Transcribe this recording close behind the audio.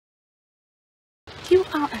You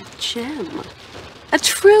are a gem. A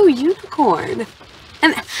true unicorn.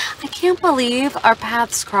 And I can't believe our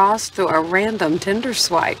paths crossed through a random Tinder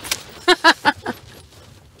swipe.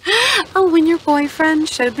 Oh, when your boyfriend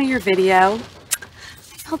showed me your video,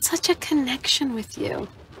 I felt such a connection with you.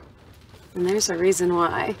 And there's a reason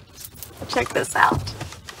why. Check this out.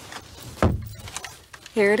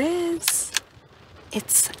 Here it is.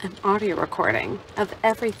 It's an audio recording of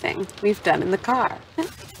everything we've done in the car.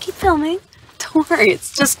 Keep filming. Don't worry,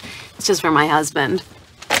 it's just for my husband.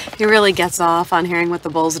 He really gets off on hearing what the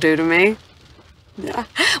bulls do to me. Yeah.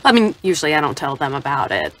 I mean, usually I don't tell them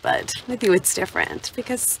about it, but with you it's different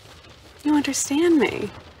because you understand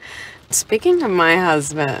me. Speaking of my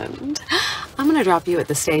husband, I'm gonna drop you at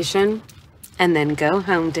the station and then go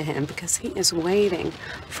home to him because he is waiting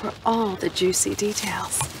for all the juicy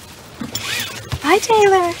details. Bye,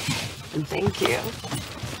 Taylor. And thank you.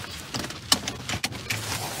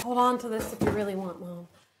 Hold on to this if you really want, Mom.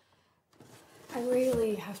 I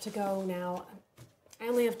really have to go now. I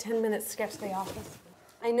only have 10 minutes to get to the office.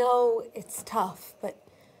 I know it's tough, but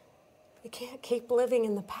you can't keep living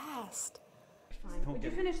in the past. Fine. Would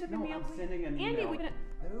you finish the meal, I'm please? sending an Andy, email.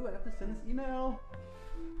 No, I have to send this email.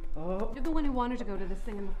 Oh. You're the one who wanted to go to this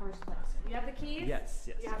thing in the first place. You have the keys? Yes,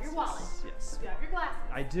 yes. You have your wallet? Yes. You have your glasses?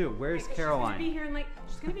 I do. Where's Caroline? She's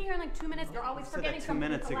gonna be here in like 2 minutes. You're always forgetting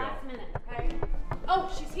something at the last minute, okay?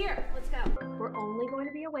 Oh, she's here. Let's go. We're only going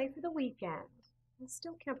to be away for the weekend. I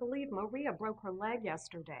still can't believe Maria broke her leg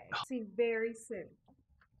yesterday. See you very soon.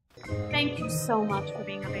 Thank you so much for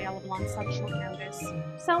being available on such short notice.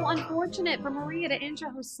 So unfortunate for Maria to injure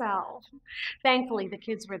herself. Thankfully, the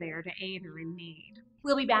kids were there to aid her in need.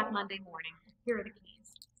 We'll be back Monday morning. Here are the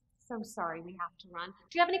keys. So sorry we have to run.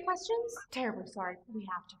 Do you have any questions? Terribly sorry. We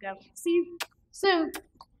have to go. See you soon.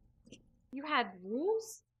 You had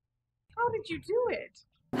rules? How did you do it?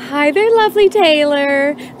 Hi there, lovely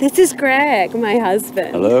Taylor. This is Greg, my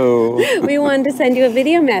husband. Hello. We wanted to send you a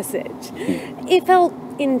video message. It felt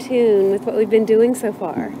in tune with what we've been doing so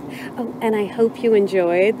far. Oh, and I hope you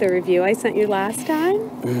enjoyed the review I sent you last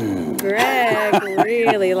time. Greg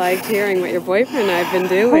really liked hearing what your boyfriend and I have been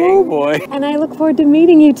doing. Oh boy. And I look forward to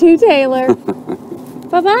meeting you too, Taylor.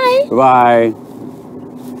 Bye-bye. Bye.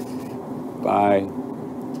 Bye.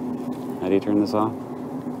 How do you turn this off?